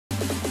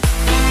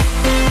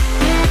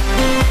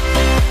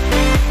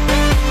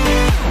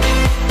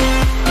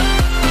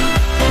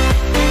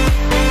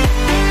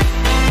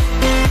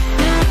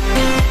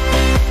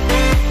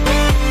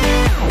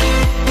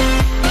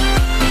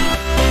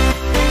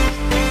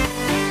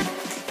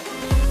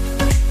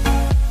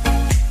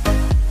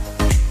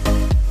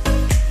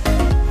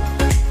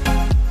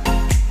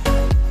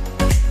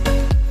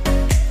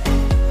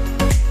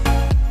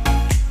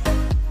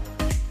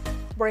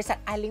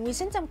iLink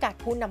Vision จำกัด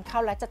ผู้นำเข้า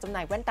และจัดจำหน่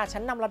ายแว่นตา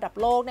ชั้นนำระดับ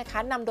โลกนะคะ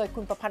นำโดย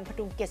คุณประพันธ์ พ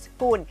ดุงเกียรติส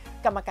กุล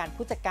กรรมการ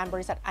ผู้จัดการบ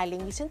ริษัท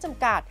iLink Vision จ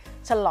ำกัด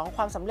ฉลองค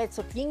วามสำเร็จ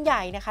สุดยิ่งให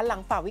ญ่นะคะหลั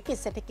งฝ่าวิกฤต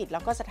เศรษฐกิจแล้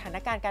วก็สถาน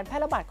การณ์การแพร่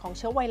ระบาดของเ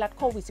ชื้อไวรัส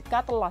โควิด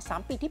 -19 ตลอด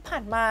 3 ปีที่ผ่า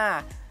นมา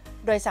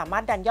โดยสามา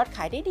รถดันยอดข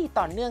ายได้ดี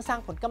ต่อเนื่องสร้าง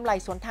ผลกำไร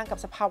สวนทางกับ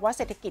สภาวะเ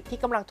ศรษฐกิจที่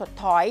กำลังถด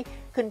ถอย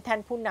ขึ้นแทน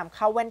ผู้นำเ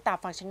ข้าแว่นตา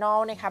ฟังชั่นอล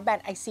นะคะแบรน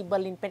ด์ IC เบอ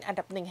ร์ลินเป็นอัน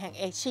ดับ1แห่ง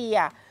เอเชีย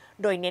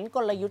โดยเน้นก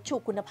ลยุทธ์ชู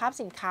คุณภาพ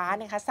สินค้า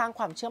นะคะสร้างค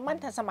วามเชื่อมั่น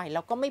ทันสมัยแ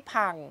ล้วก็ไม่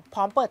พังพ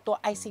ร้อมเปิดตัว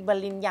IC เบอ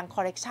ร์ลินอย่างค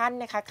อลเลกชัน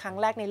นะคะครั้ง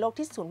แรกในโลก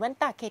ที่ศูนย์แว่น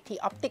ตา KT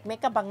Optic เม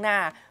กะบางนา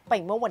ไป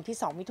เมื่อวันที่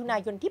 2 มิถุนา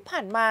ยนที่ผ่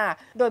านมา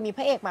โดยมีพ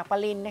ระเอกหมากป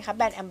รินนะคะแ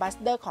บรนด์แอมบาส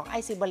เดอร์ของ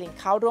IC เบอร์ลิน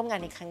เข้าร่วมงา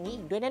นในครั้งนี้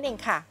อีกด้วยนั่นเอง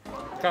ค่ะ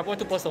ครับวัต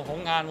ถุประสงค์ของ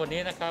งานวัน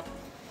นี้นะครับ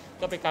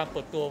ก็เป็นการเ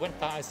ปิดตัวแว่น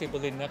ตา IC เบอ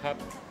ร์ลินนะครับ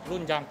รุ่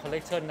นยังคอลเล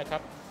กชันนะครั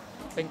บ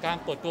เป็นการ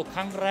เปิดตัวค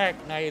รั้งแรก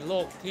ในโล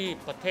กที่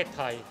ประเทศไ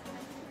ทย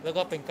แล้ว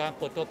ก็เป็นการเ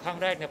ปิดตัวครั้ง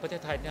แรกในประเท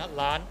ศไทยนะ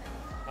ร้าน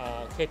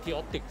KT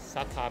Optic ส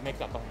าขาเม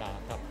กะบางนา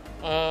ครับ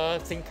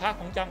สินค้าข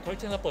องยังคอลเลก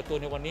ชันเราเปิดตัว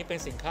ในวันนี้เป็น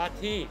สินค้า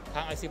ที่ท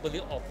าง IC เบอร์ลิ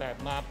นออกแบบ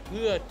มาเ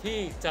พื่อที่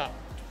จะ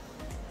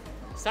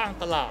สร้าง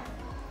ตลาด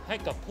ให้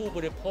กับผู้บ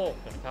ริโภค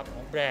นะครับข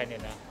องแบรนด์เนี่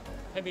ยนะ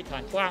ให้มีฐา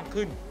นกว้าง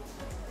ขึ้น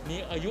มี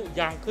อายุ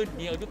ยาวขึ้น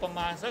มีอายุประม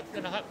าณสัก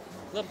นะครับ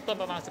เริ่มต้น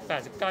ประมาณ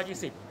18 19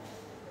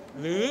 20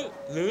ห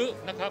รือ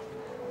นะครับ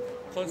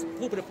คน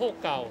ผู้บริโภค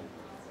เก่า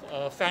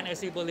แฟน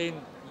IC เบอร์ลิน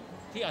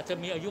ที่อาจจะ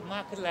มีอายุม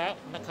ากขึ้นแล้ว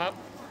นะครับ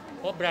เ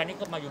พราะแบรนด์นี้เ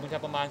ข้ามาอยู่เมืองไท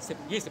ยประมาณ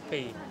 10-20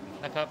 ปี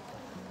นะครับ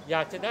อย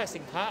ากจะได้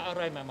สินค้าอะไ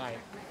รใหม่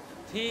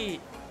ๆที่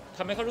ท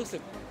ำให้เขารู้สึ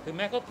กถึงแ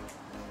ม้เขา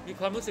มี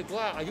ความรู้สึก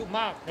ว่าอายุม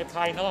ากในภ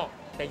ายนอก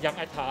แต่ยัง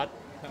อัธาร์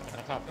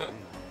นะครับ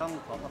ต้อง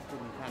ขอขอบคุ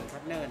ณทางพา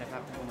ร์ทเนอร์นะครั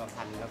บคุณประ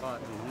พันธ์แล้วก็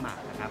น้องหมาก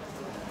นะครับ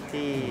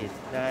ที่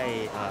ได้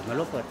มา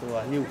ร่วมเปิดตัว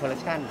New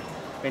Collection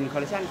เป็นคอล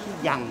เลคชันที่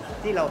ยัง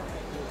ที่เรา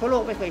ทั่วโล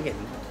กไม่เคยเ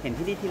ห็น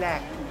ที่นี่ที่แร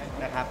ก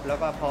นะครับแล้ว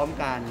ก็พร้อม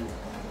การ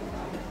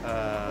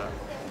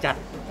จัด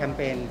แคมเ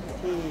ปญ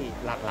ที่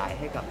หลากหลาย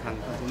ให้กับทาง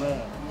คอน sumer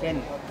เช่น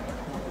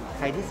ใ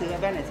ครที่ซื้อ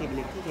แว่น IC เบอร์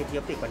ลินที่ KT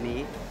Optic วันนี้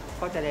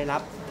ก็จะได้รั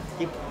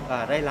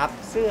บ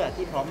เสื้อ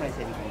ที่พร้อมลายเ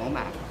ซ็นของน้องหม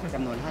ากจ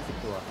ำนวน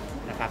 50 ตัว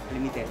นะครับลิ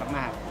มิเต็ดม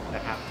ากๆน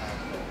ะครับ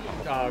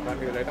ก่อน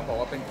อื่นเลยต้องบอก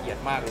ว่าเป็นเกียร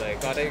ติมากเลย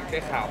ก็ได้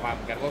ข่าวมาเห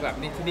มือนกันว่าแบบ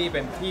นี่ที่นี่เ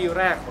ป็นที่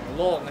แรกของ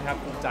โลกนะครับ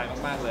ภูมิใจ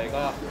มากๆเลย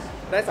ก็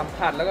ได้สัม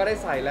ผัสแล้วก็ได้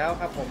ใส่แล้ว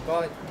ครับผมก็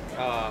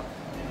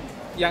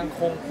ยัง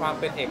คงความ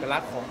เป็นเอกลั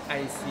กษณ์ของ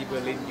IC เบอ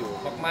ร์ลินอยู่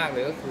มากๆเล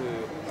ยก็คือ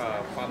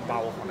ความเบา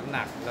ของน้ำห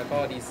นักแล้วก็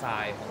ดีไซ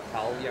น์ของเข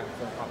ายังค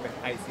งความเป็น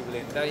IC เบอร์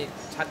ลินได้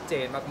ชัดเจ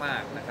นมา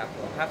กๆนะครับผ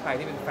มถ้าใคร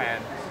ที่เป็นแฟน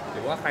ห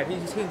รือว่าใครที่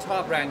ชื่นชอ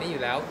บแบรนด์นี้อ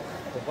ยู่แล้ว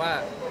ผมว่า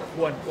ค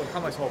วรเข้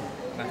ามาชม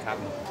นะครับ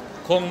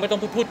คงไม่ต้อง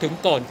พูดถึง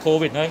ก่อนโค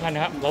วิดนะ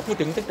ครับเราพูด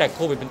ถึงตั้งแต่โค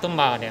วิดเป็นต้น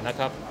มาเนี่ยนะ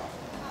ครับ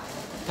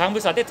ทางบ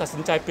ริษัทได้ตัดสิ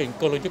นใจเปลี่ยน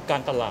กลยุทธ์กา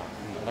รตลาด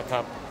นะค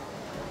รับ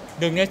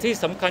หนึ่งในที่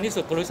สำคัญที่สุ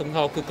ดกลยุทธ์ของเ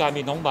ราคือการ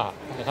มีน้องหมาก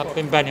นะครับเ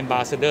ป็นแบรนด์แอมบา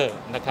สเดอร์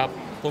นะครับ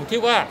ผมคิด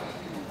ว่า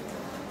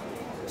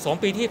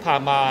2 ปีที่ผ่า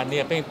นมาเนี่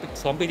ยเป็น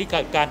2 ปีที่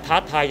การท้า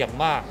ทายอย่าง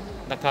มาก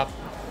นะครับ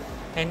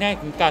ในแง่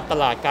ของการต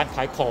ลาดการข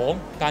ายของ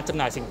การจำ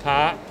หน่ายสินค้า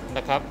น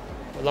ะครับ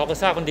เราก็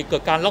ทราบกันดีเกิ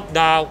ดการล็อก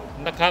ดาวน์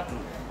นะครับ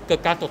เกิด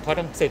การถดถอย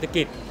ทางเศรษฐ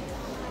กิจ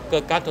เกิ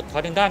ดการถดถอ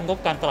ยทางด้านงบ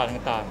การตลาด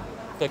ต่าง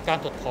ๆเกิดการ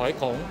ถดถอย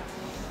ของ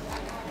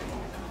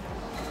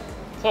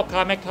พ่อค้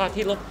าแม่ค้า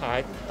ที่ล้มหาย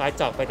ตาย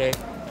จากไปใน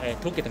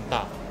ธุรกิจ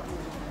ต่าง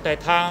ๆแต่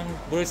ทาง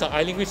บริษัท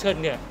iLink Vision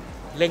เนี่ย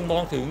เล็งมอ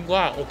งถึง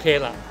ว่าโอเค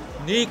ล่ะ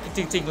นี่จ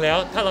ริงๆแล้ว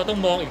ถ้าเราต้อง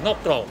มองอีกนอก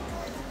กรอบ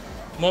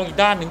มองอีก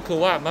ด้านหนึ่งคือ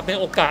ว่ามันเป็น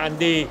โอกาสอัน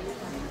ดี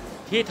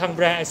ที่ทางแบ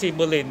รนด์ IC เ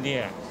บอร์ลินเนี่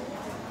ย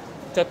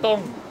จะต้อง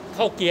เ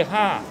ข้าเกียร์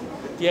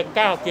5เกียร์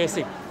9เกียร์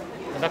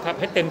10นะครับ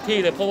ให้เต็มที่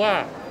เลยเพราะว่า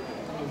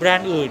แบรน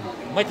ด์อื่น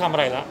ไม่ทำอะ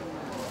ไรละ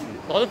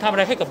เราต้องทำอะไ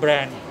รให้กับแบร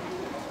นด์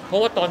เพรา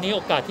ะว่าตอนนี้โอ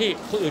กาสที่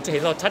ผู้อื่นจะเห็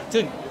นเราชัด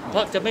ขึ้นเพรา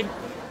ะ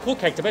คู่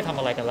แข่งจะไม่ทำ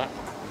อะไรกันละ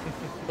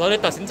เราเล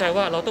ยตัดสินใจ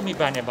ว่าเราต้องมีแ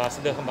บรนด์แอมบาส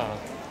เดอร์เข้ามา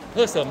เ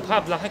พื่อเสริมภา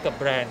พลักษณ์ให้กับ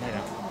แบรนด์เนี่ยน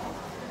ะ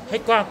ให้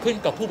กว้างขึ้น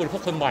กับผู้บริโภ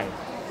คคนใหม่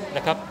น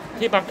ะครับ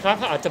ที่บางครั้ง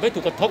เขาอาจจะไม่ถู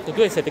กกระทบกับ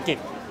ด้วยเศรษฐกิจ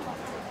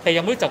แต่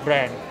ยังไม่รู้จักแบร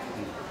นด์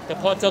แต่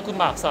พอเจอคุณ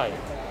หมากใส่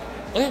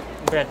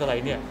แบรนด์อะไร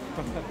เนี่ย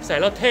ใส่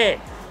แล้วเท่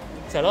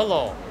ใส่แล้วห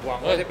ล่อหวัง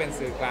ว่าจะเป็น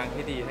สื่อกลาง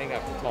ที่ดีให้กั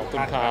บขอบคุณ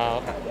ครับ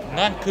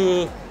นั่นคือ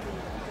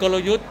กล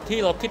ยุทธ์ที่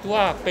เราคิด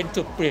ว่าเป็น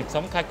จุดเปลี่ยนส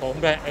ำคัญของ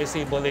แบรนด์ IC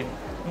เบอร์ลิน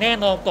แน่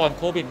นอนก่อน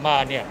โควิดมา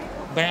เนี่ย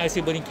แบรนด์ IC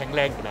เบอร์ลินแข็งแร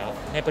งอยู่แล้ว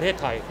ในประเทศ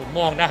ไทยผม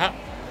มองนะฮะ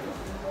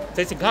เ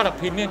ป็นสินค้าระดับ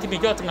พรีเมียมที่มี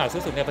ยอดจำหน่ายสู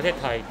งสุดในประเทศ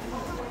ไทย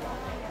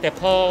แต่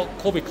พอ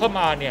โควิดเข้า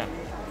มาเนี่ย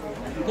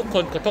ทุกค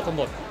นกระทบกัน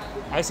หมด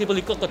IC เบอร์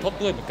ลินก็กระทบ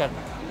ด้วยเหมือนกัน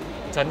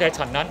ฉันใด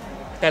ฉันนั้น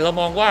แต่เรา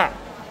มองว่า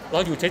เรา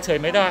อยู่เฉย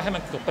ๆไม่ได้ให้มั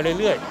นจบไป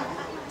เรื่อย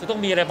ๆจะต้อง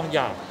มีอะไรบางอ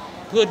ย่าง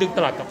เพื่อดึงต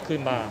ลาดกลับคื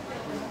นมา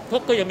เพรา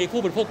ะก็ยังมี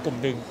ผู้บริโภคกลุ่ม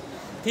หนึ่ง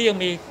ที่ยัง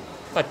มี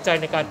ปัจจัย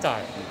ในการจ่า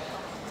ย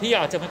ที่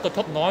อาจจะมันกระท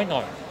บน้อยหน่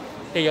อย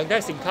แต่ยังได้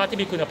สินค้าที่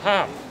มีคุณภา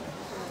พ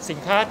สิน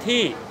ค้า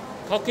ที่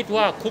เขาคิด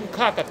ว่าคุ้ม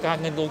ค่ากับการ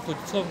เงินลงทุน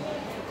ช่วง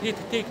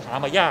ที่หา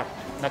มายาก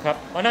นะครับ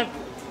เพราะนั้น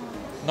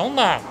น้องห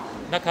มาก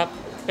นะครับ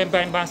เป็นแบร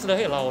นด์แอมบาสเดอร์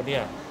ให้เราเนี่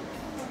ย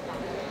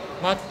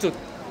มาจุด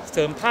เส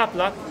ริมภาพ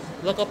ลักษณ์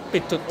แล้วก็ปิ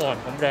ดจุดอ่อน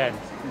ของแบรนด์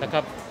นะค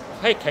รับ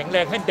ให้แข็งแร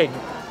งให้เ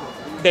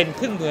ด่น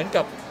ขึ้นเหมือน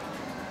กับ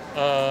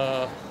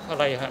อะ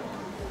ไรฮะ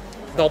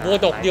ดอกบัว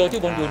ดอกเดียว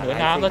ที่บนอยู่เหนือ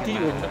น้ำแล้วที่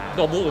อื่น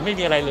ดอกบัวอื่นไม่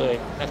มีอะไรเลย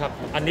นะครับ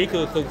อันนี้คื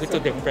อจุ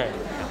ดเด่นของแบรนด์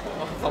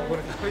ขอบคุณ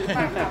ครับ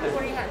พี่ บ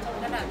ริหารชม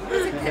ขนาดนี้รู้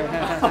สึกไงบ้าง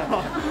คะ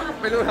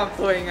ไม่รู้ทำ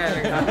ตัวยังไงเล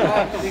ยครับก็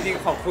จริง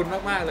ๆขอบคุณ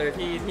มากๆเลย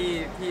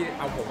ที่เ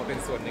อาผมมาเป็น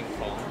ส่วนหนึ่ง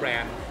ของแบร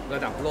นด์ร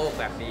ะดับโลก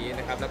แบบนี้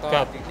นะครับแล้วก็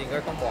จริงๆก็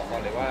ต้องบอกก่อ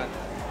นเลยว่า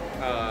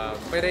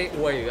ไม่ได้อ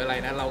วยหรืออะไร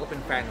นะเราก็เป็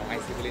นแฟนของไอ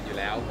ซิบิลินอยู่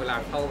แล้วเวลา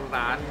เข้า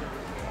ร้าน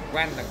แ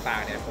ว่นต่า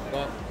งๆเนี่ยผม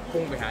ก็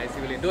พุ่งไปหาไอซิ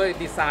บิลินด้วย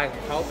ดีไซน์ข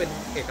องเขาเป็น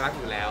เอกลักษณ์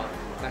อยู่แล้ว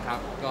นะครับ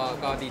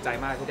ก็ดีใจ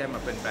มากที่ได้ม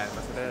าเป็นแบรนด์แอมบ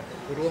าสเดอร์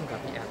ร่วมกับ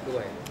พี่แอฟด้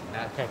วยน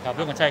ะใช่ครับเ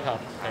รื่องกันใช่ครับ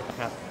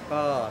ครับ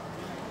ก็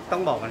ต้อ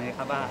งบอกกันนะ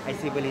ครับว่าไอ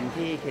ซิบิลิน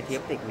ที่ KT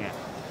Optic เนี่ย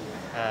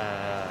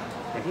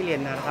อย่างที่เรีย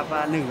นนะครับว่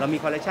า1เรามี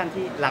คอลเลคชัน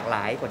ที่หลากหล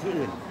ายกว่าที่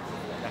อื่น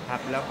นะครับ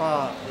แล้วก็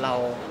เรา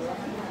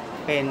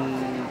เป็น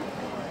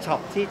ช็อป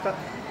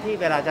ที่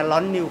เวลาจะล็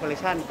อนนิวคอลเลค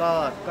ชัน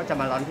ก็จะ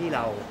มาล็อนที่เร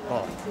าก่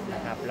อนน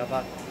ะครับแล้วก็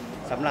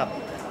สำหรับ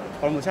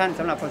โปรโมชั่น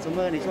สำหรับคอน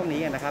sumer ในช่วง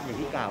นี้นะครับอย่าง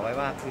ที่กล่าวไว้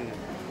ว่าคือ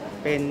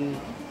เป็น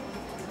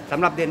ส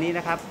ำหรับเดือนนี้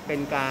นะครับเป็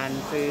นการ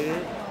ซื้อ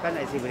แว่นไ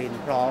อซิบิลิน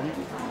พร้อม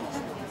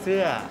เสื้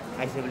อไ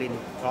อซิบิลิน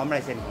พร้อมลา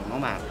ยเซ็นของน้อ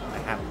งหมากน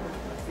ะครับ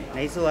ใน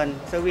ส่วน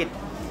เซอร์วิส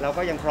เรา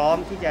ก็ยังพร้อม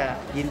ที่จะ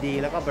ยินดี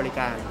แล้วก็บริ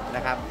การน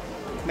ะครับ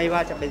ไม่ว่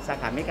าจะเป็นสา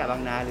ขาเมกะบา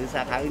งนาหรือส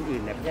าขาอื่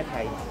นๆในประเทศไท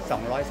ย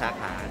200 สา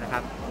ขานะครั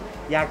บ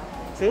อยาก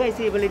ซื้อไอ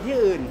ซิบิลินที่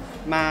อื่น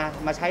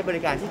มาใช้บ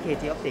ริการที่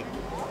KT Optic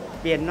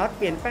เปลี่ยนน็อตเ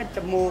ปลี่ยนแป้นจ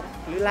มูก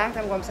หรือล้างท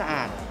ำความสะอ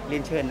าดเรี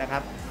ยนเชิญนะครั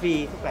บฟรี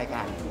ทุกรายก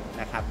าร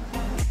นะครับ